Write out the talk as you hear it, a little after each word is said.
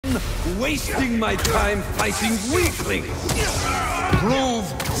done wasting my time fighting weaklings. Prove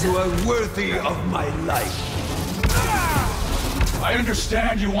you are worthy of my life. I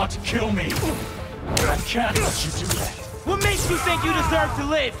understand you want to kill me, but I can't let you do that. What makes you think you deserve to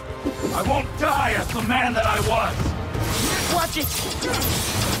live? I won't die as the man that I was. Watch it!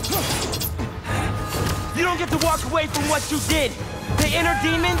 You don't get to walk away from what you did. The inner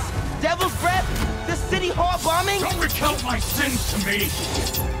demons, Devil's Breath, the City Hall bombing. Don't recount my sins to me.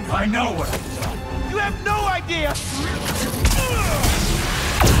 I know what I've done. You have no idea!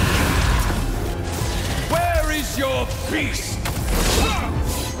 Where is your beast?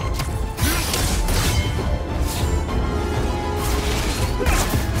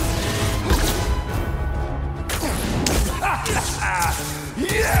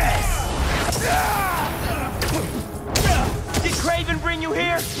 Yes! Did Craven bring you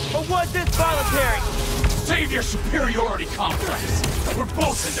here, or was this voluntary? Save your superiority complex. We're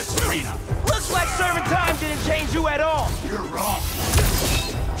both in this arena. Looks like serving time didn't change you at all. You're wrong.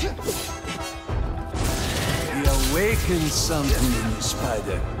 He awakens something in you,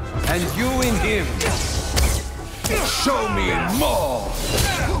 Spider. And you in him. Show me more!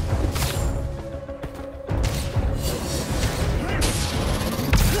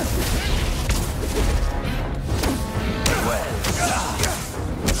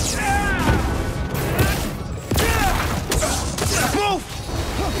 Move!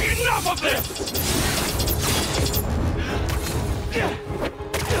 Enough of this!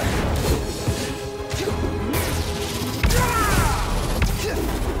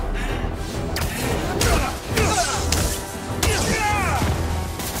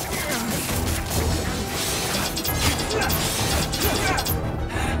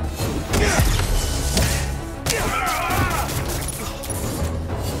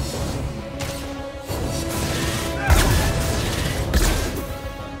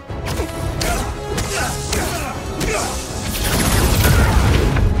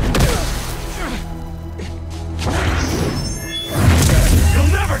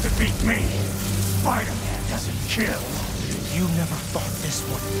 Defeat me! Spider-Man doesn't kill. You never fought this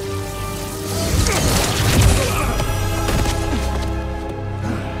one.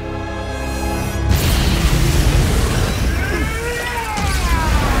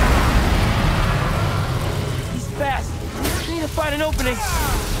 He's fast. I need to find an opening.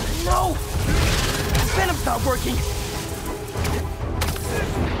 No! Venom's not working.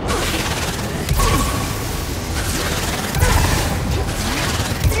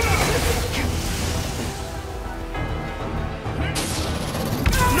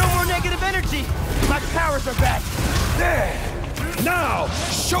 Energy! My powers are back! There! Now,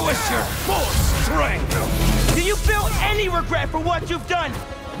 show us your full strength! Do you feel any regret for what you've done?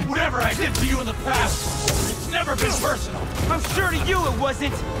 Whatever I did to you in the past, it's never been personal. I'm sure to you it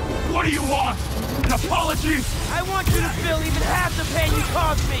wasn't. What do you want? An apology? I want you to feel even half the pain you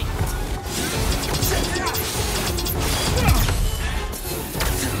caused me!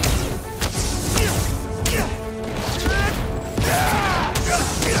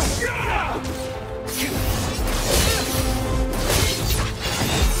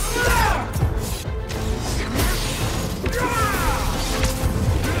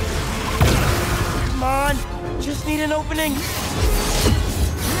 Come on, just need an opening.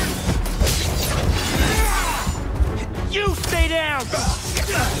 You stay down!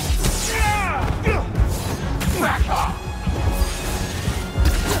 Back off!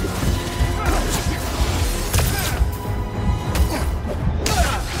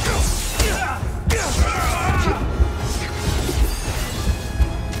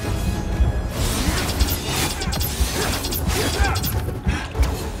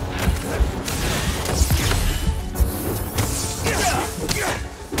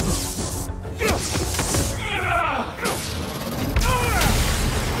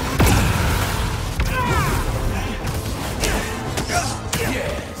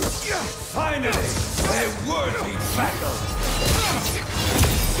 Finally, a worthy battle!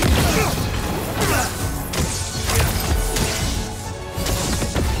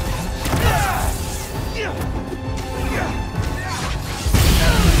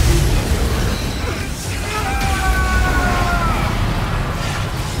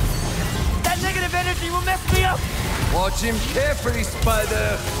 That negative energy will mess me up! Watch him carefully,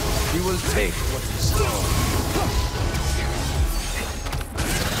 Spider. He will take what he stole.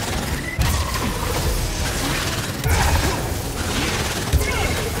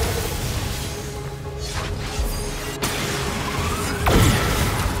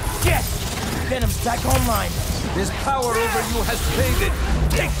 Venom's back online. His power over you has faded.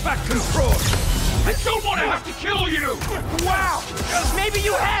 Take back control. I don't want to have to kill you! Wow! Maybe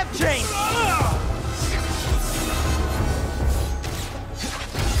you have changed!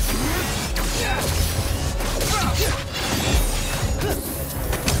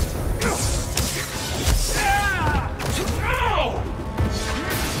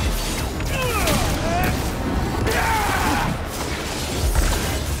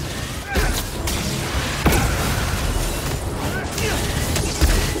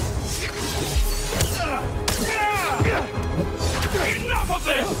 Enough of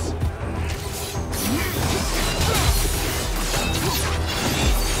this!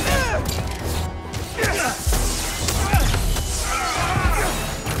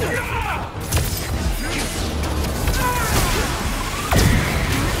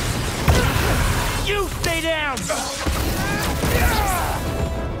 You stay down!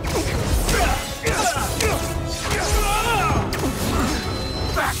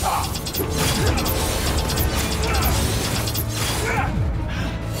 Back off!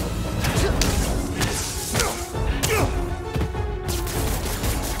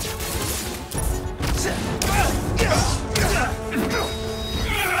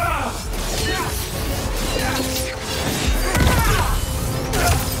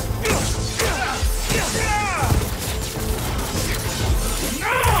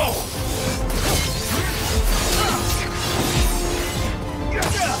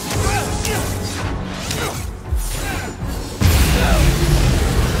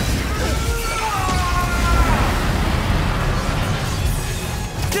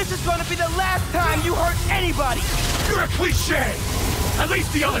 This is gonna be the last time you hurt anybody! You're a cliche! At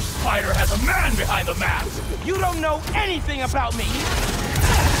least the other spider has a man behind the mask! You don't know anything about me!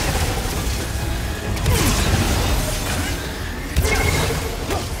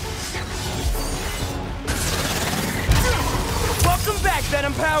 Welcome back,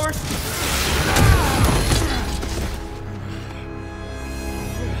 Venom Powers!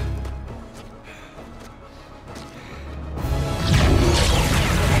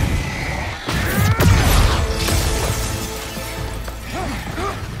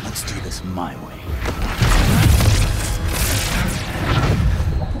 Let's do this my way.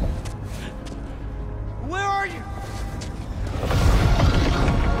 Where are you?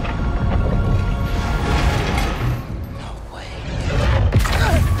 No way.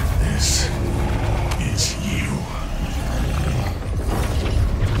 This is you.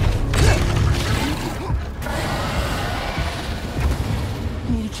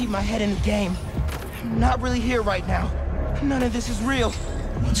 I need to keep my head in the game. I'm not really here right now. None of this is real.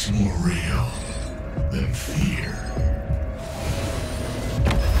 What's more real than fear?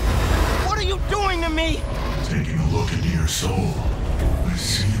 What are you doing to me? Taking a look into your soul, I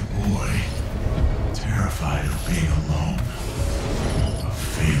see a boy, terrified of being alone, of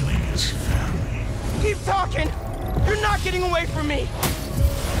failing his family. Keep talking! You're not getting away from me!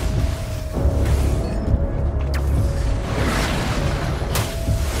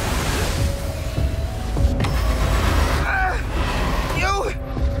 You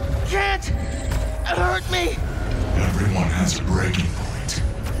can't hurt me! Everyone has a breaking point.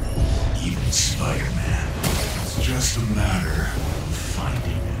 Even Spider-Man. It's just a matter of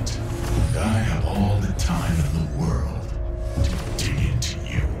finding it. And I have all the time in the world to dig into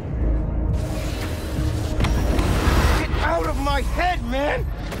you. Get out of my head, man!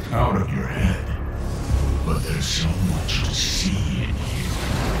 Out of your head. But there's so much to see in you.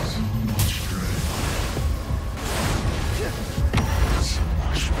 So much dread. So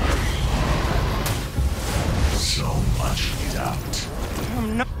much pain. So much doubt.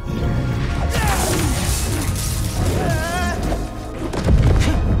 I'm not...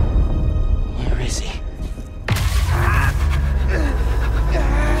 Where is he?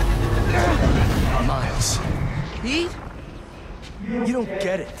 Miles. Pete? You don't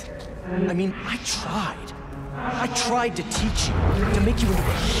get it. I mean, I tried. I tried to teach you, to make you into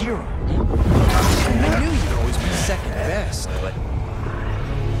a hero. I knew you'd always be second best, but...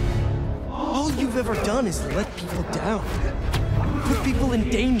 all you've ever done is let people down. Put people in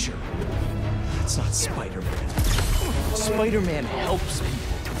danger. That's not Spider-Man. Spider-Man helps people.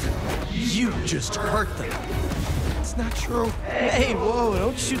 You just hurt them. It's not true. Hey, whoa,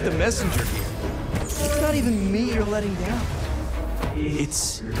 don't shoot the messenger here. It's not even me you're letting down.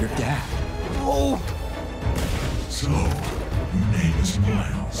 It's your dad. Oh! So, your name is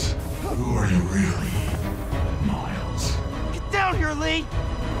Miles. Who are you really, Miles? Get down here, Lee!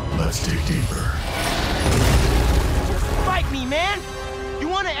 Let's dig deeper. Just fight me, man! You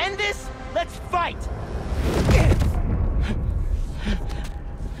want to end this? Let's fight!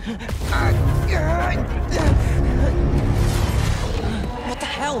 What the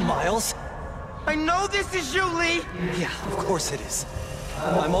hell, Miles? I know this is you, Lee! Yeah, of course it is.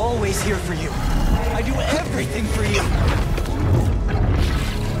 I'm always here for you. I do everything for you.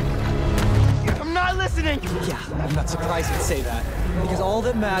 I'm not listening! Yeah, I'm not surprised you'd say that. Because all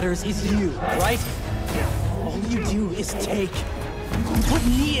that matters is you, right? All you do is take. You put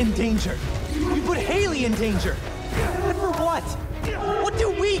me in danger. You put Haley in danger. And for what? What do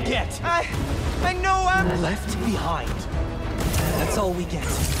we get? I know I'm... Left behind. That's all we get.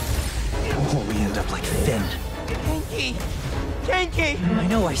 Or we end up like Finn. Ganke! Ganke! I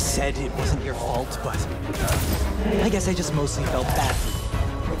know I said it wasn't your fault, but... I guess I just mostly felt bad for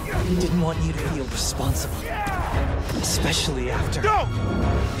you. Didn't want you to feel responsible. Especially after... Go!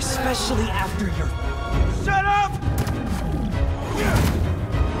 Especially after your... Shut up!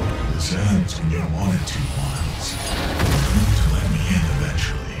 This ends when you wanted to, Miles. You're going to let me in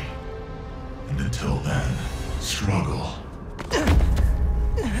eventually. And until then, struggle.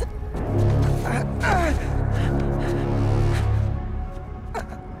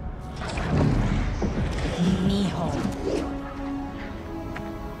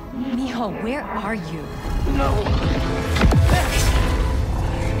 Mijo, where are you? No!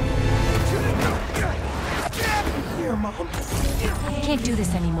 Here, Mom. I can't do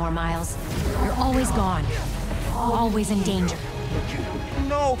this anymore, Miles. You're always gone. Always in danger.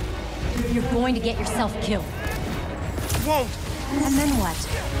 No! You're going to get yourself killed. Won't! And then what?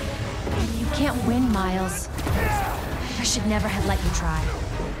 You can't win, Miles. I should never have let you try.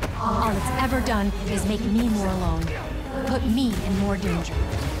 All it's ever done is make me more alone. Put me in more danger.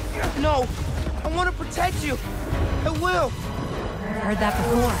 No! I want to protect you! I will! I've heard that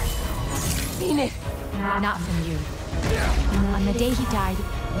before. Mean it! Not from you. On the day he died,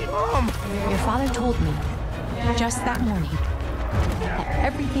 Mom! your father told me, just that morning, that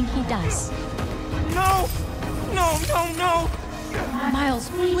everything he does... No! No, no, no! Miles,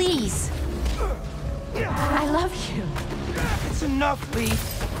 please! I love you. It's enough, Lee.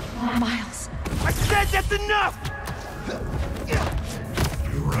 Miles. I said that's enough!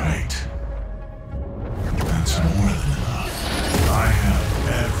 You're right. That's more than enough. I have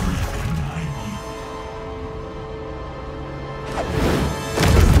everything I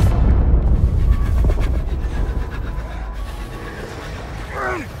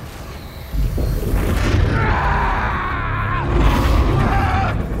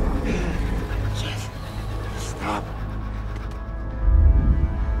Stop.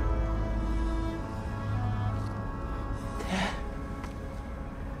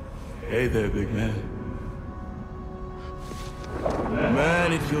 Hey there, big man.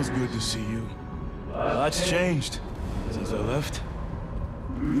 Man, it feels good to see you. A lot's changed since I left.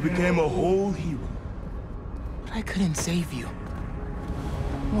 You became a whole hero. But I couldn't save you.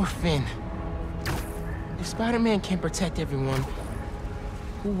 Or Finn. If Spider-Man can't protect everyone,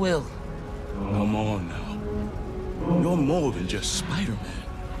 who will? Come on now. You're more than just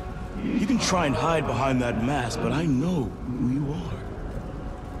Spider-Man. You can try and hide behind that mask, but I know who you are.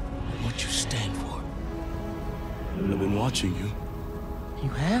 And what you stand for. I've been watching you. You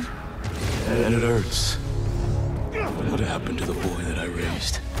have? And it hurts. What happened to the boy that I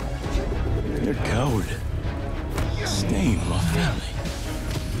raised? You're a coward. Stain on my family.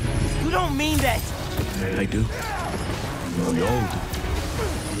 You don't mean that! I do. We all do.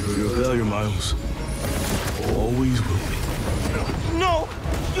 You're a failure, Miles. Always will be. No!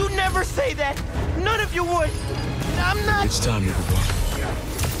 You never say that! None of you would! I'm not... It's time to give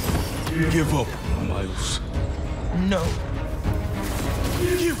up. Give up, Miles. No.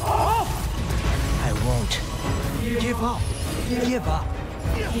 Give up! I won't. Give up. Give up.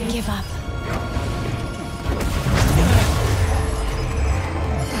 Give up.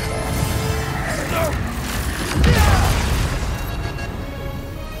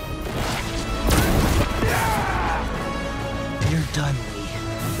 You're done, Lee.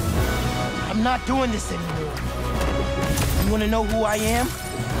 I'm not doing this anymore. You wanna know who I am?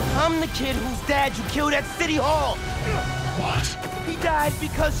 I'm the kid whose dad you killed at City Hall! What? He died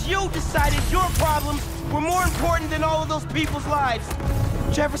because you decided your problems were more important than all of those people's lives.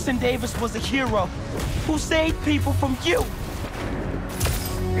 Jefferson Davis was a hero who saved people from you.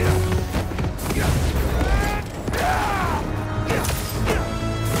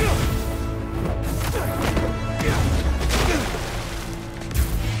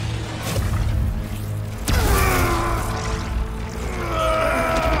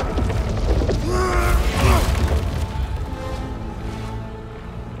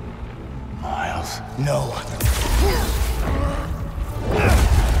 No.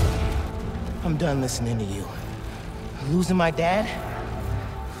 I'm done listening to you. Losing my dad?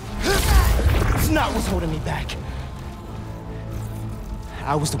 It's not what's holding me back.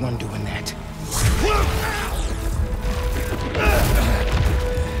 I was the one doing that.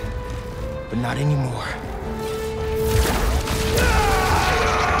 But not anymore.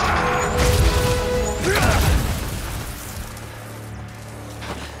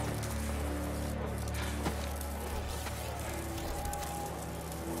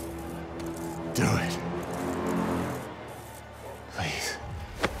 Do it. Please.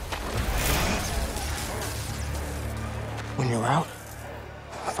 When you're out,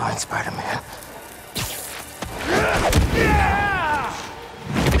 find Spider-Man.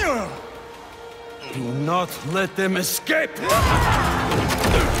 Do not let them escape!